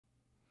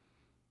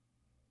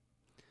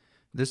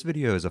This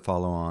video is a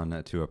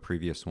follow-on to a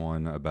previous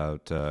one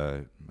about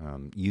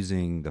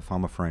using the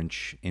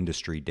Fama-French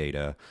industry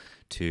data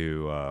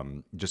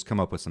to just come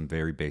up with some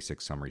very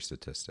basic summary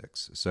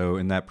statistics. So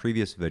in that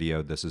previous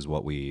video, this is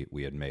what we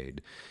had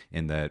made,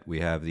 in that we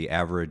have the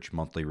average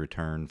monthly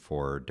return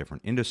for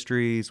different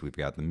industries. We've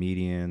got the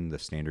median, the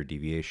standard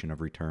deviation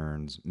of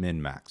returns,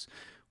 min, max.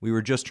 We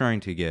were just trying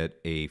to get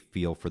a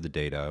feel for the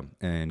data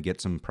and get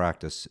some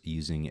practice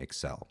using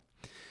Excel.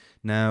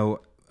 Now,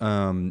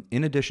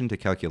 in addition to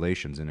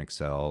calculations in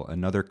Excel,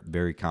 another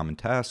very common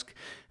task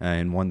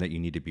and one that you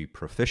need to be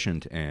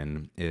proficient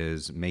in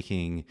is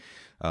making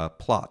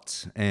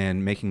plots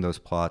and making those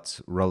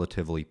plots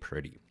relatively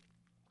pretty.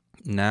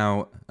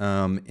 Now,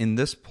 in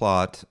this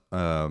plot,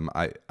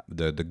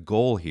 the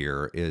goal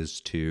here is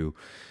to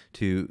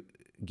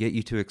get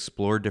you to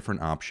explore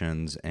different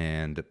options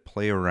and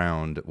play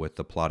around with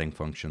the plotting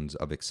functions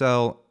of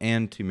Excel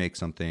and to make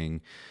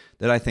something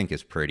that I think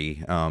is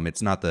pretty.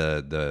 It's not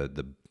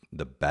the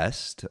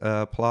best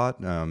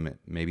plot.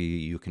 Maybe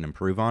you can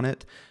improve on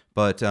it,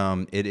 but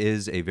it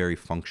is a very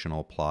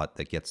functional plot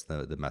that gets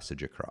the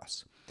message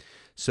across.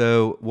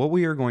 So what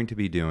we are going to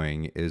be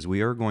doing is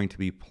we are going to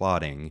be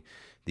plotting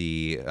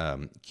the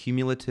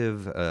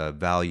cumulative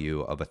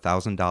value of a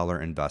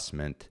 $1,000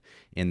 investment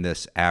in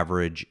this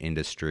average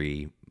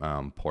industry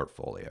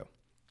portfolio.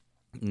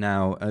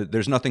 Now,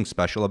 there's nothing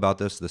special about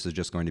this. This is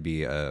just going to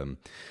be a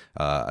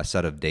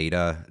set of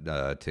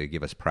data to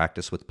give us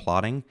practice with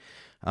plotting,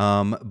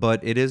 but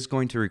it is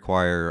going to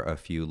require a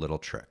few little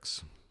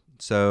tricks.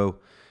 So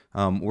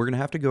we're going to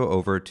have to go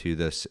over to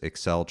this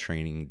Excel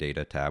training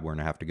data tab. We're going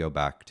to have to go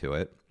back to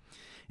it.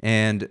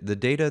 And the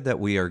data that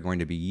we are going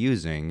to be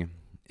using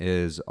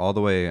is all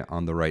the way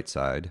on the right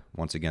side.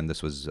 Once again,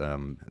 this was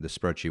the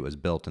spreadsheet was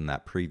built in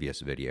that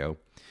previous video.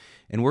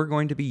 And we're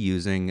going to be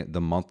using the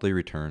monthly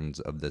returns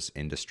of this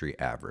industry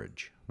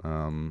average,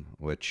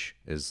 which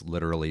is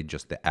literally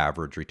just the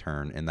average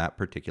return in that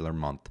particular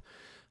month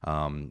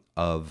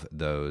of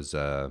those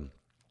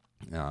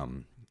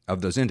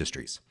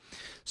industries.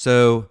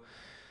 So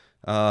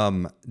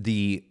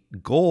the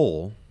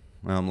goal,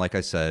 like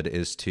I said,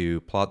 is to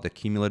plot the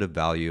cumulative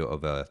value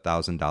of a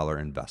 $1,000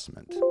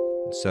 investment.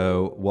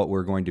 So what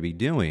we're going to be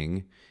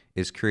doing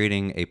is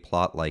creating a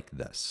plot like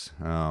this.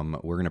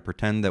 We're going to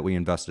pretend that we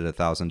invested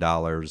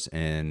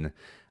 $1,000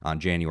 on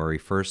January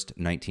 1st,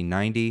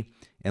 1990,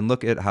 and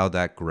look at how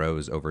that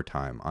grows over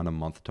time on a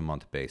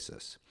month-to-month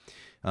basis.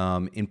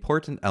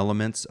 Important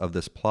elements of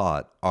this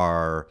plot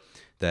are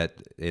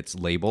that it's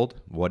labeled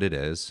what it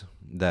is,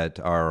 that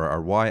our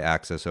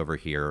y-axis over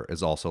here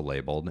is also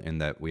labeled in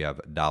that we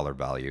have dollar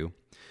value.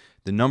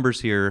 The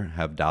numbers here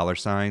have dollar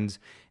signs,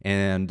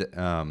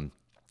 and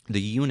the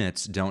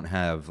units don't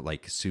have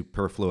like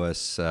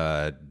superfluous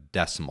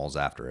decimals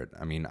after it.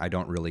 I mean, I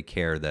don't really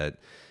care that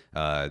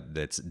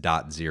that's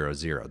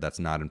 .00. That's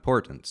not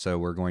important. So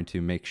we're going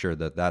to make sure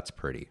that that's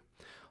pretty.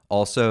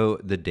 Also,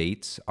 the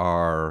dates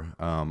are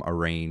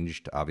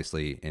arranged,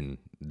 obviously, in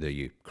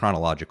the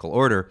chronological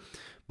order,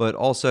 but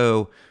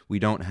also we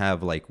don't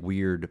have like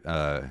weird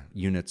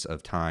units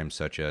of time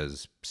such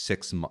as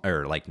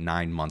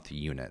 9-month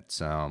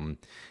units.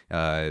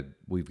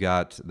 We've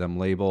got them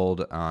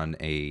labeled on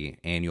a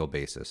annual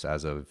basis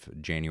as of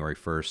January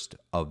 1st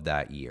of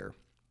that year.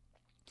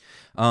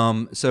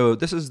 So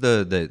this is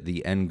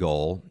the end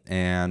goal,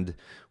 and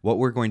what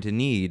we're going to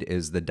need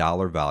is the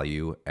dollar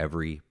value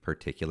every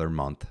particular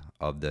month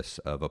of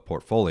a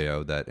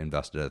portfolio that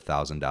invested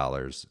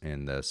 $1,000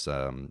 in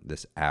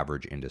this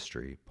average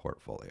industry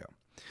portfolio.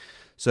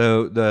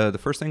 So the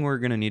first thing we're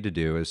going to need to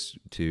do is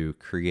to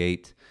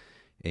create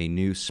a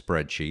new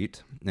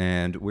spreadsheet,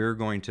 and we're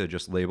going to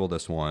just label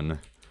this one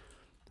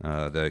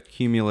the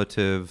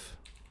cumulative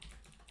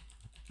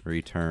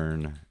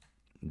return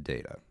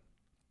data.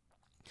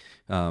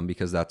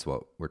 Because that's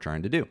what we're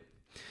trying to do.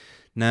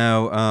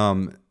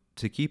 Now,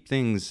 to keep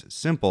things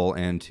simple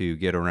and to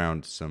get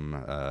around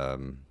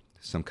some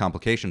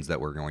complications that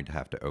we're going to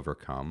have to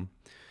overcome,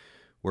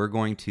 we're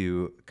going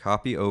to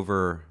copy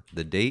over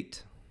the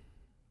date,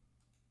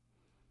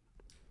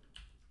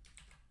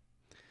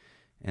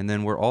 and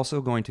then we're also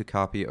going to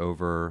copy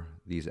over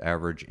these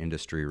average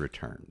industry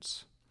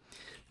returns.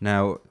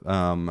 Now,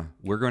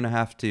 we're going to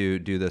have to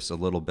do this a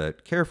little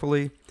bit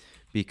carefully,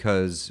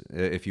 because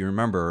if you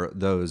remember,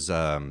 those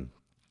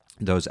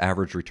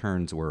average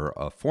returns were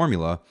a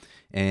formula,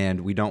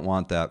 and we don't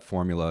want that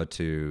formula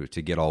to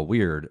get all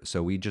weird,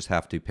 so we just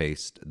have to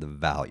paste the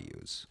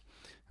values,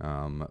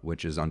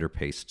 which is under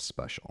paste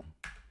special.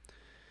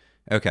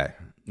 Okay,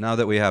 now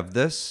that we have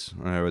this,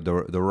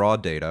 the raw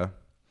data,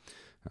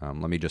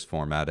 let me just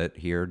format it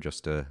here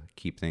just to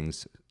keep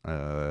things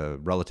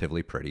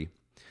relatively pretty.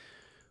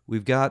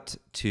 We've got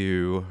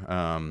to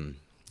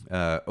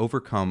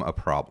overcome a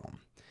problem.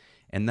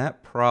 And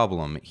that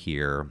problem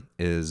here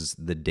is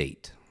the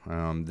date.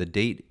 The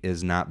date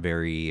is not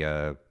very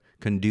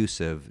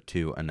conducive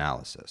to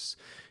analysis.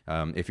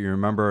 If you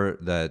remember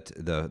that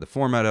the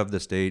format of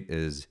this date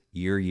is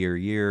year, year,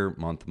 year,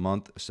 month,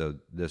 month. So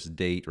this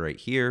date right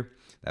here,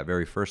 that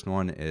very first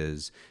one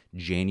is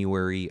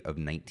January of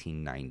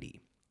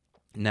 1990.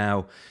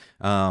 Now,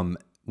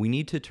 we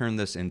need to turn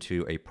this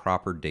into a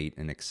proper date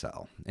in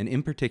Excel. And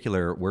in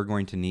particular, we're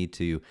going to need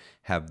to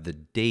have the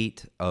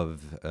date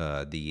of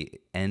the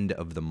end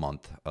of the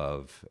month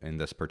of, in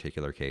this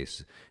particular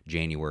case,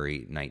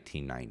 January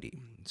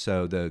 1990.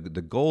 So the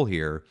goal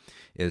here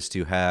is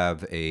to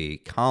have a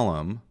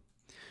column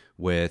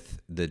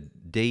with the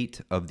date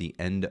of the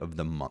end of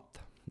the month.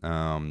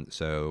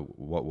 So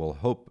what we'll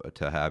hope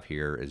to have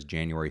here is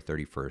January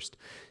 31st,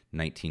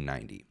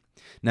 1990.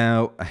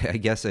 Now, I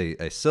guess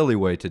a silly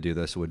way to do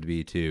this would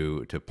be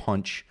to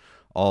punch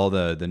all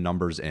the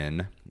numbers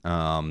in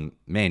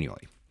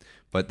manually.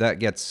 But that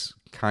gets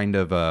kind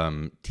of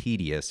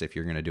tedious if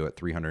you're going to do it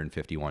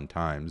 351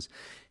 times.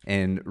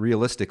 And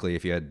realistically,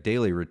 if you had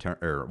daily return,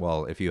 or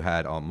well, if you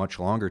had a much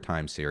longer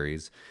time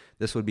series,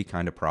 this would be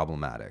kind of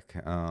problematic.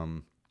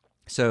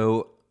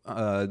 So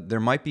there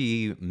might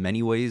be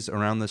many ways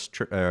around this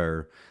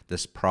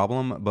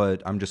problem,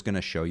 but I'm just going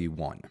to show you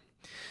one.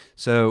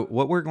 So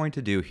what we're going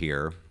to do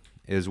here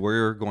is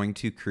we're going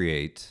to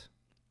create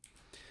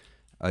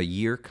a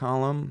year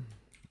column,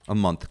 a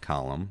month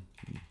column,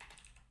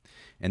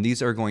 and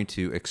these are going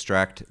to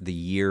extract the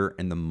year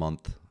and the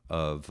month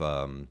of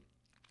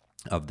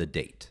the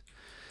date.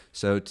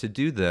 So to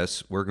do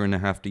this, we're going to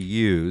have to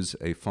use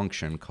a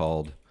function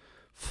called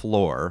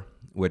floor,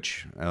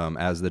 which,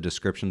 as the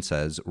description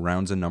says,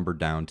 rounds a number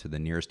down to the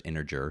nearest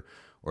integer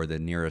or the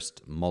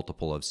nearest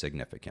multiple of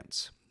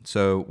significance.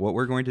 So what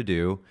we're going to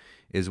do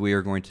is we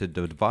are going to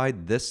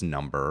divide this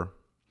number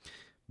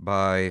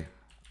by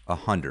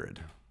 100.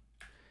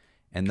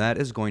 And that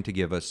is going to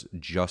give us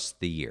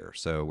just the year.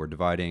 So we're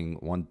dividing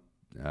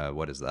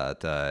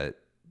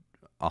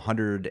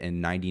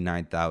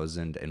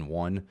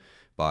 199,001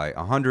 by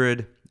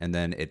 100, and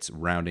then it's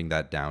rounding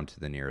that down to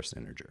the nearest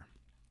integer.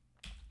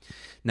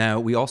 Now,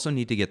 we also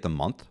need to get the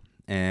month.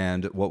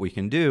 And what we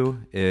can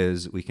do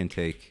is we can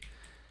take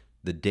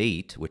the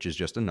date, which is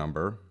just a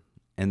number,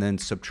 and then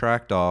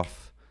subtract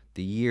off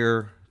the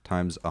year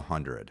times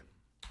 100.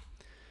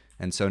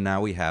 And so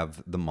now we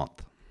have the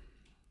month.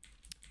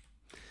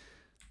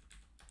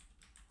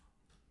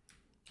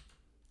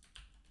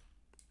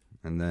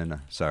 And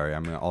then, sorry,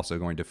 I'm also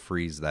going to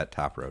freeze that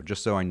top row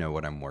just so I know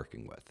what I'm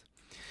working with.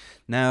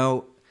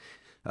 Now,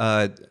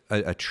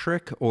 a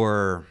trick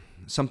or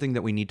something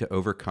that we need to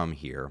overcome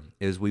here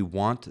is we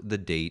want the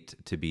date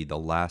to be the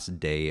last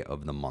day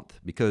of the month,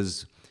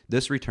 because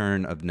this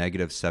return of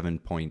negative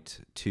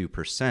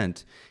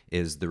 7.2%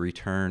 is the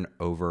return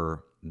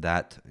over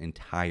that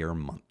entire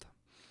month.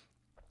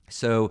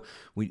 So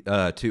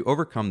to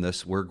overcome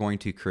this, we're going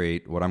to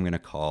create what I'm going to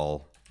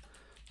call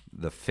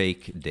the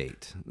fake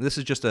date. This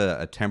is just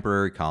a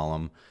temporary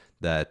column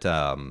that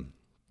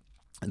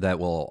that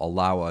will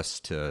allow us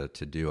to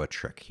do a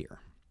trick here.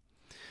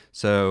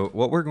 So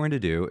what we're going to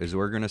do is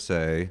we're going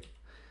to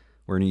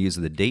use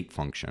the date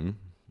function,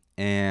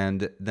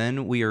 and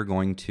then we are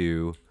going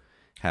to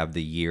have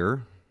the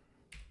year,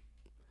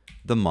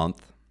 the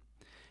month,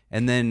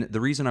 and then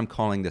the reason I'm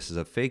calling this as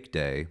a fake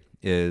day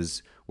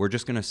is we're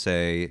just going to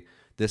say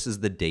this is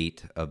the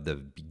date of the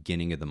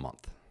beginning of the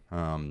month.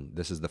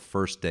 This is the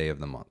first day of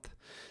the month.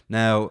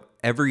 Now,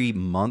 every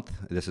month,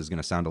 this is going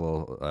to sound a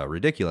little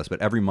ridiculous,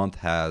 but every month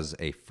has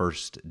a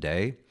first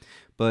day,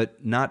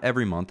 but not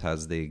every month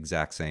has the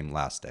exact same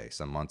last day.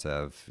 Some months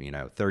have,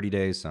 30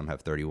 days, some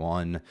have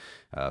 31.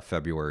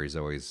 February is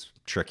always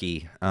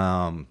tricky.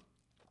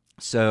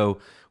 So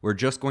we're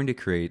just going to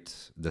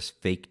create this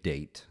fake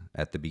date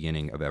at the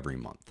beginning of every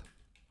month.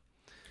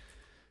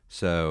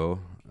 So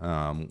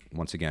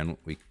once again,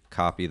 we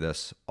copy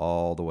this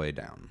all the way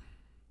down.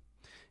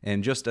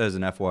 And just as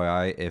an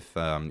FYI, if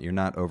you're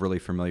not overly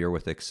familiar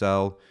with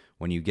Excel,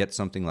 when you get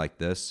something like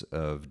this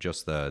of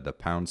just the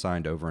pound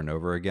sign over and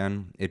over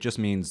again, it just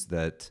means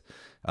that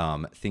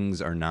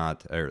things are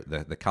not, or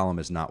the column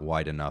is not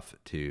wide enough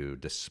to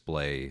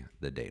display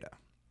the data.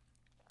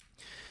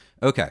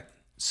 Okay,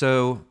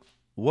 so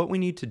what we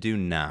need to do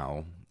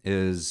now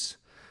is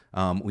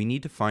we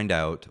need to find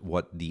out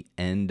what the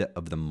end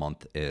of the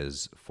month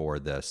is for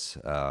this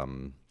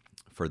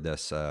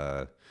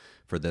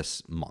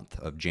month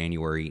of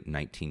January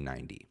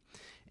 1990.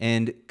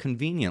 And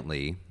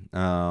conveniently,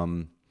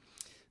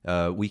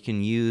 we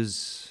can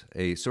use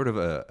a sort of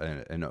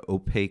an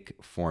opaque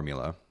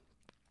formula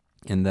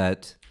in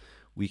that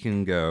we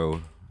can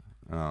go,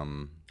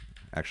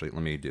 actually,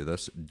 let me do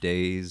this,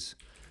 days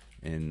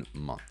in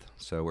month.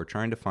 So we're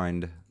trying to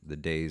find the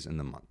days in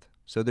the month.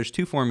 So there's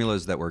two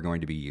formulas that we're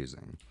going to be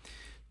using.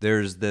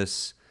 There's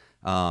this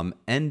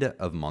end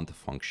of month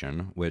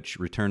function, which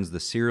returns the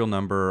serial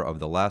number of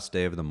the last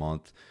day of the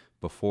month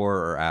before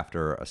or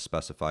after a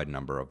specified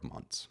number of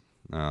months.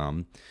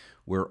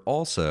 We're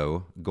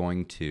also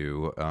going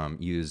to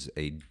use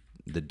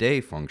the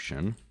day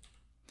function,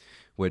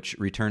 which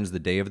returns the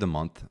day of the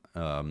month,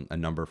 a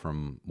number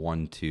from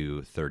 1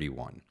 to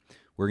 31.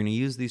 We're going to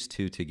use these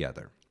two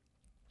together.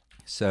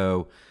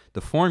 So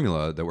the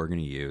formula that we're going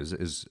to use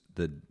is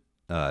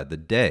the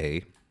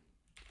day,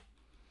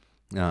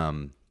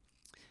 and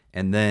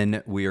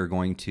then we are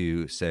going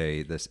to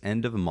say this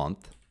end of a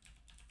month,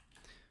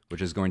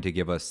 which is going to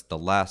give us the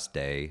last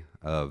day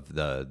of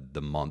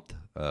the month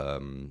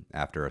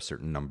after a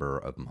certain number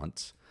of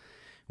months.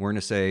 We're going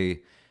to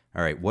say,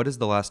 all right, what is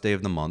the last day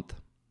of the month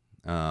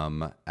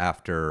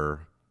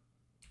after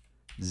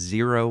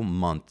 0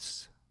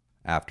 months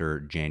after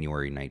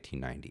January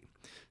 1990?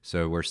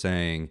 So we're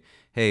saying,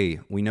 hey,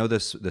 we know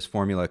this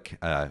formula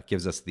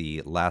gives us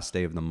the last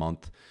day of the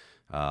month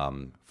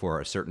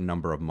for a certain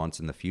number of months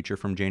in the future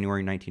from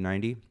January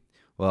 1990.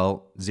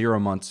 Well, 0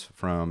 months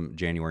from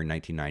January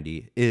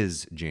 1990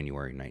 is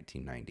January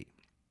 1990.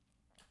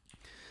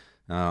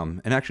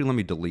 And actually, let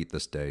me delete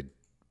this day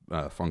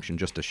function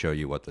just to show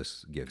you what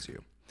this gives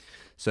you.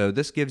 So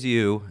this gives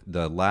you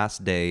the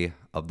last day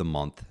of the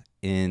month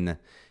in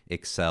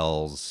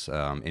Excel's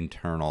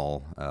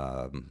internal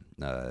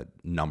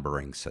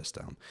numbering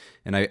system.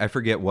 And I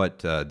forget what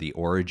the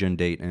origin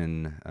date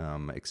in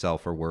Excel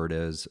for Word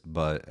is,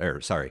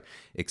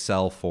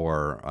 Excel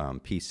for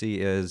PC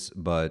is,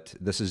 but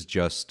this is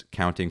just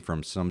counting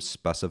from some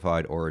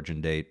specified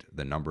origin date,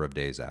 the number of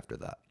days after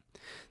that.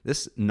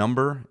 This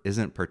number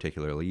isn't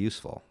particularly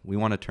useful. We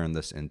want to turn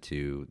this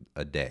into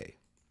a day.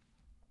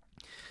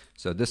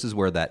 So this is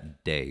where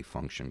that day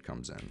function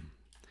comes in.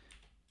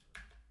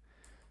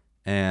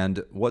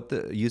 And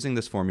using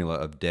this formula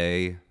of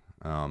day,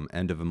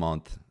 end of a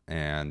month,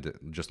 and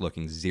just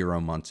looking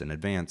 0 months in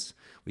advance,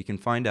 we can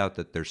find out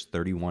that there's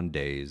 31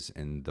 days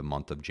in the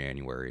month of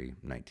January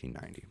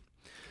 1990.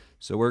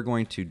 So we're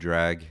going to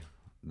drag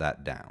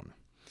that down.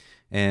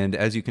 And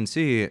as you can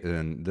see,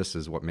 and this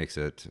is what makes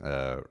it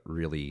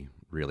really,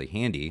 really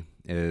handy,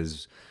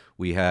 is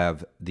we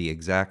have the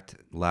exact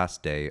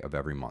last day of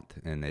every month,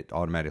 and it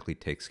automatically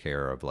takes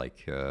care of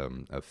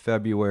of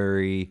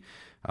February,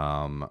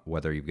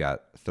 whether you've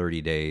got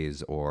 30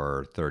 days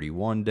or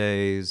 31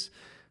 days.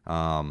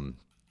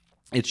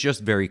 It's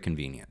just very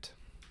convenient.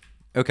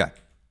 Okay,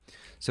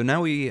 so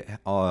now we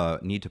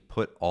need to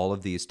put all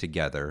of these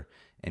together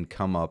and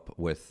come up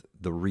with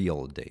the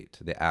real date,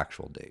 the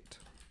actual date.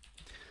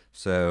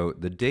 So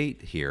the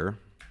date here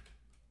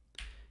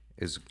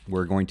is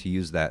we're going to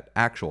use that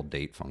actual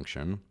date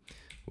function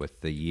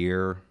with the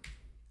year,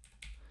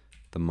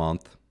 the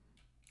month,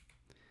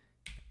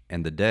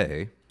 and the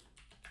day.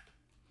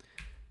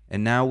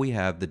 And now we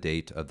have the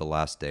date of the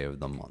last day of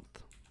the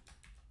month.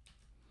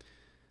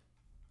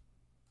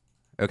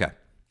 Okay.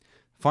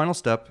 Final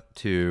step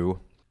to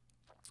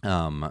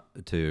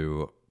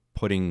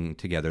putting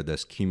together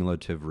this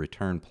cumulative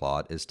return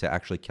plot is to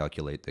actually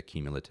calculate the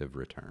cumulative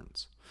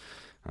returns.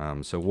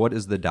 So what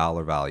is the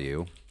dollar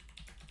value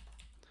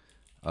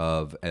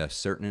of a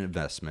certain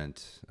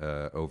investment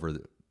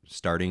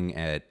starting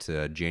at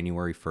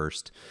January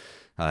 1st,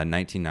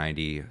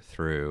 1990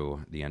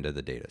 through the end of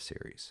the data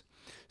series?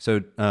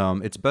 So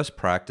it's best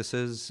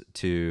practices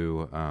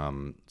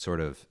to sort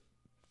of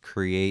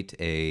create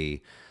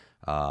a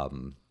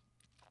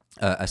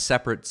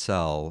separate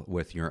cell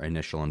with your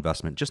initial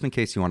investment, just in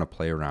case you want to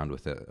play around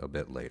with it a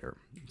bit later.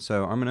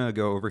 So I'm going to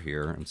go over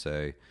here and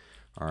say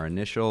our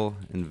initial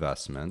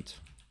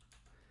investment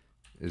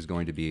is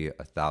going to be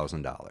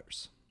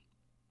 $1,000.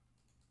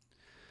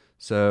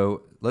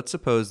 So let's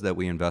suppose that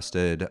we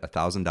invested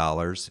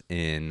 $1,000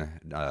 in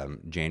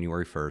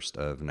January 1st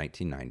of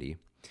 1990.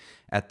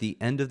 At the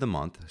end of the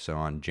month, so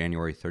on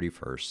January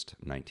 31st,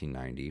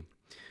 1990,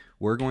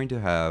 we're going to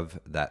have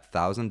that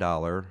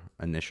 $1,000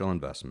 initial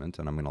investment,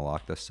 and I'm going to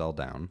lock this cell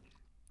down.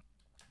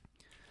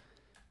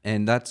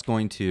 And that's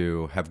going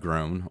to have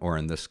grown, or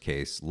in this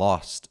case,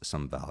 lost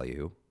some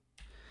value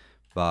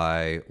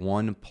by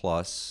 1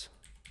 plus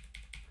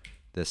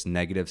this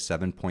negative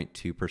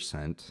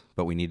 7.2%,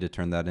 but we need to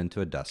turn that into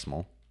a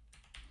decimal.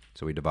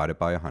 So we divide it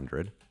by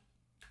 100.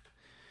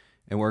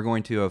 And we're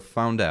going to have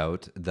found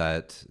out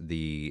that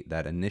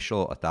that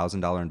initial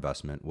 $1,000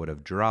 investment would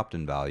have dropped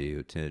in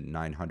value to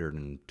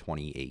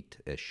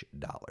 $928-ish.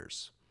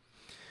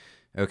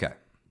 Okay,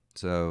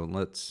 so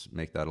let's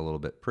make that a little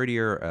bit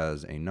prettier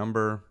as a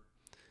number,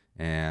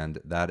 and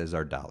that is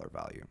our dollar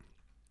value.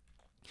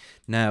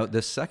 Now,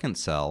 this second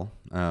cell,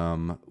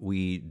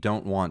 we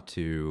don't want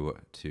to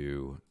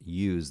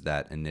use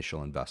that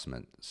initial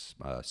investment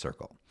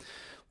circle.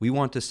 We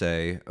want to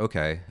say,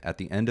 okay, at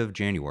the end of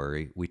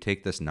January, we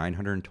take this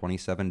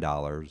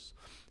 $927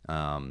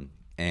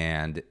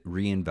 and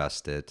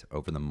reinvest it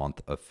over the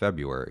month of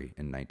February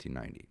in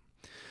 1990.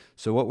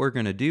 So what we're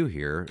going to do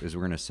here is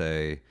we're going to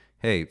say,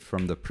 hey,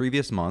 from the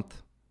previous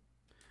month,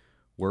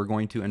 we're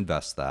going to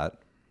invest that.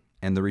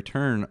 And the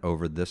return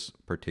over this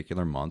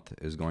particular month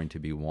is going to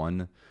be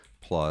 1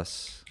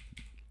 plus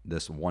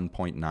this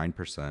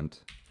 1.9%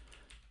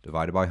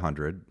 divided by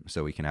 100,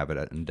 so we can have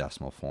it in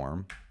decimal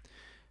form.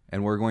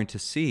 And we're going to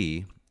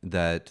see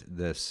that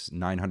this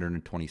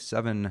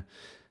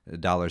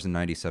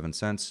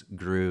 $927.97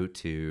 grew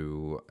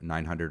to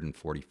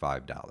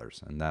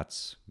 $945. And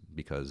that's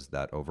because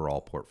that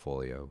overall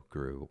portfolio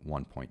grew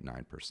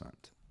 1.9%.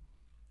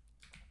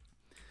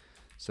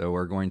 So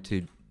we're going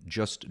to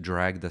just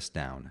drag this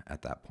down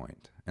at that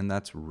point, and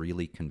that's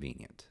really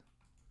convenient.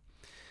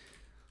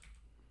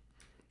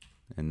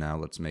 And now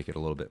let's make it a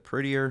little bit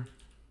prettier.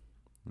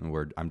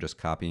 I'm just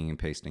copying and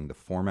pasting the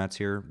formats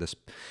here. This,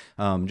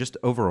 just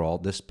overall,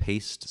 this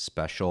paste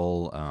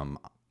special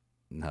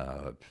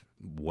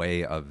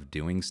way of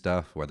doing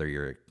stuff, whether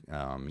you're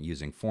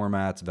using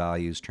formats,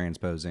 values,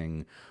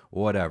 transposing,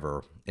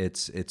 whatever,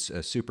 it's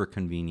a super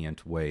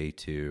convenient way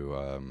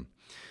to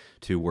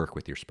work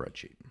with your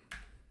spreadsheet.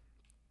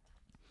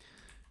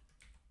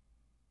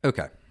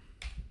 Okay.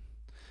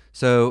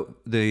 So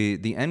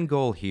the end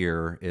goal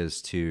here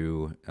is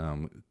to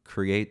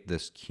create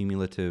this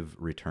cumulative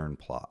return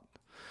plot.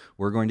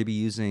 We're going to be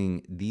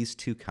using these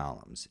two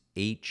columns,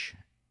 H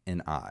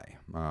and I.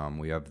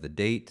 We have the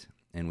date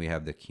and we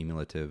have the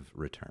cumulative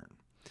return.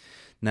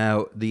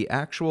 Now, the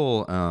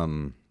actual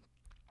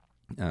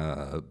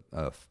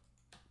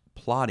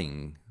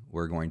plotting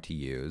we're going to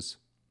use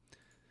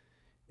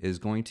is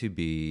going to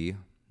be,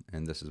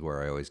 and this is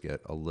where I always get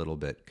a little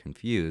bit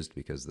confused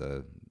because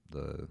the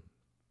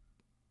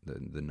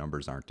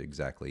numbers aren't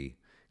exactly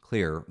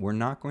clear. We're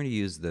not going to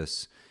use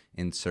this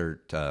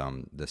insert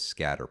the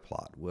scatter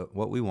plot.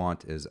 What we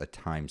want is a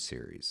time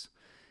series.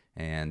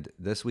 And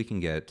this we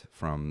can get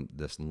from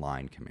this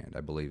line command.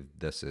 I believe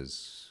this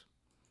is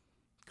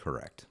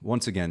correct.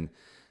 Once again,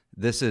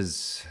 this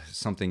is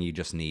something you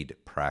just need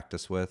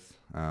practice with.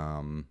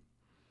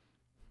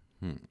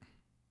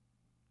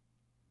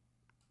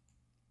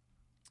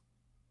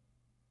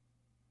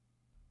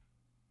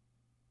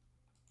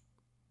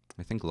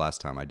 I think last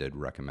time I did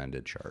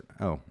recommended chart.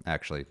 Oh,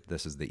 actually,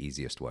 this is the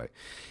easiest way.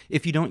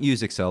 If you don't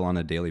use Excel on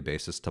a daily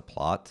basis to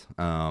plot,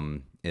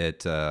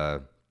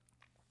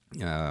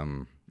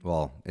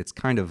 well, it's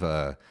kind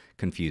of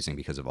confusing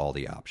because of all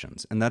the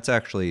options. And that's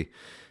actually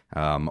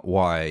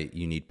why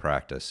you need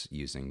practice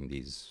using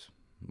these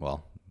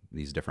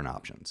different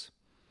options.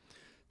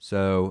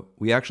 So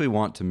we actually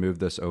want to move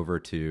this over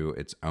to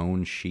its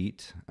own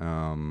sheet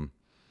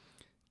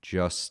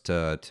just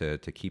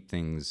to keep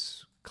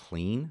things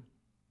clean.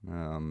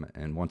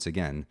 And once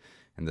again,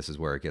 and this is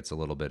where it gets a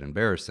little bit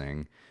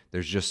embarrassing,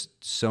 there's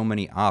just so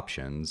many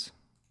options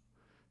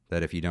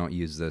that if you don't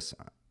use this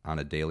on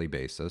a daily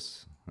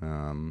basis,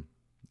 I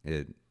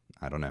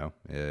don't know,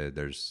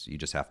 you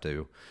just have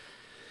to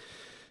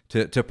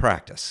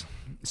practice.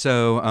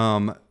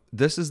 So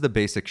this is the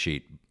basic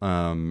sheet,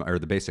 or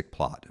the basic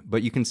plot,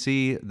 but you can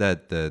see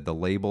that the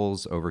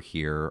labels over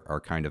here are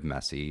kind of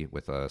messy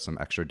with some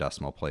extra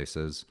decimal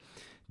places.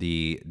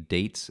 The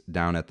dates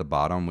down at the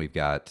bottom, we've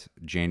got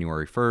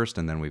January 1st,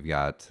 and then we've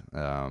got,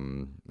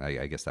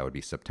 I guess that would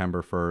be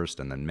September 1st,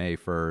 and then May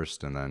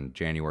 1st, and then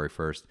January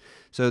 1st.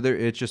 So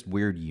it's just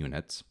weird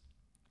units.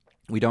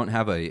 We don't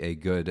have a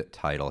good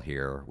title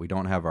here. We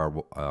don't have our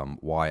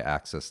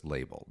y-axis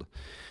labeled.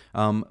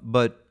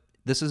 But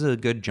this is a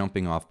good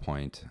jumping off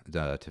point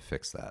to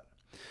fix that.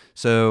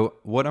 So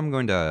what I'm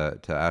going to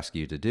ask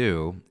you to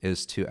do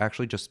is to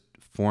actually just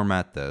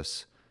format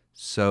this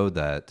so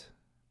that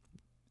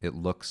it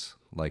looks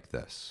like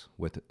this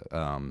with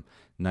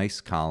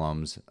nice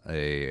columns,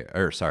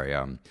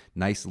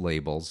 nice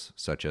labels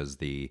such as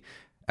the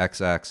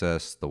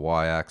x-axis, the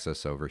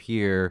y-axis over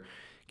here,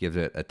 give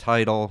it a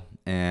title,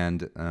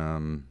 and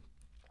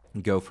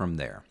go from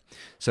there.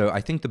 So I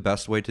think the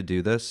best way to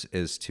do this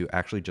is to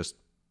actually just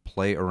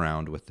play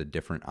around with the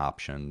different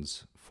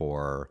options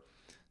for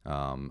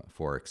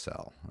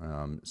Excel.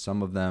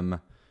 Some of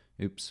them,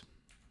 oops.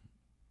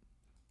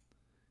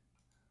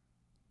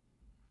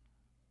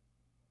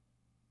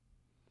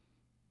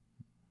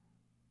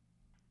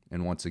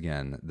 And once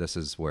again, this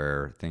is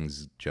where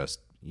things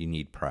you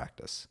need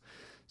practice.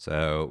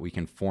 So we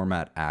can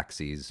format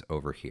axes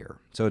over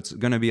here. So it's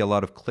going to be a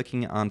lot of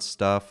clicking on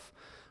stuff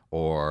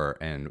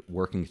and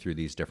working through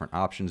these different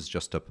options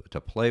just to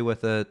play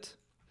with it.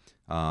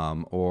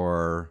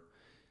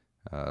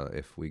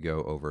 If we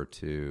go over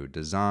to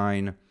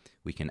design,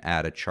 we can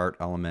add a chart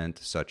element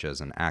such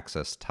as an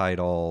axis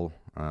title,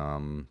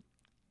 or,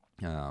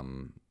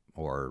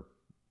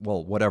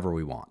 well, whatever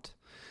we want.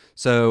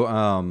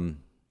 So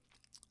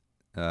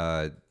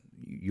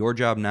your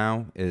job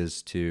now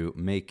is to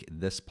make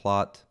this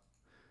plot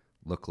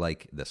look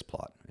like this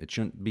plot. It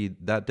shouldn't be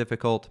that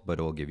difficult, but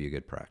it will give you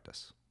good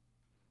practice.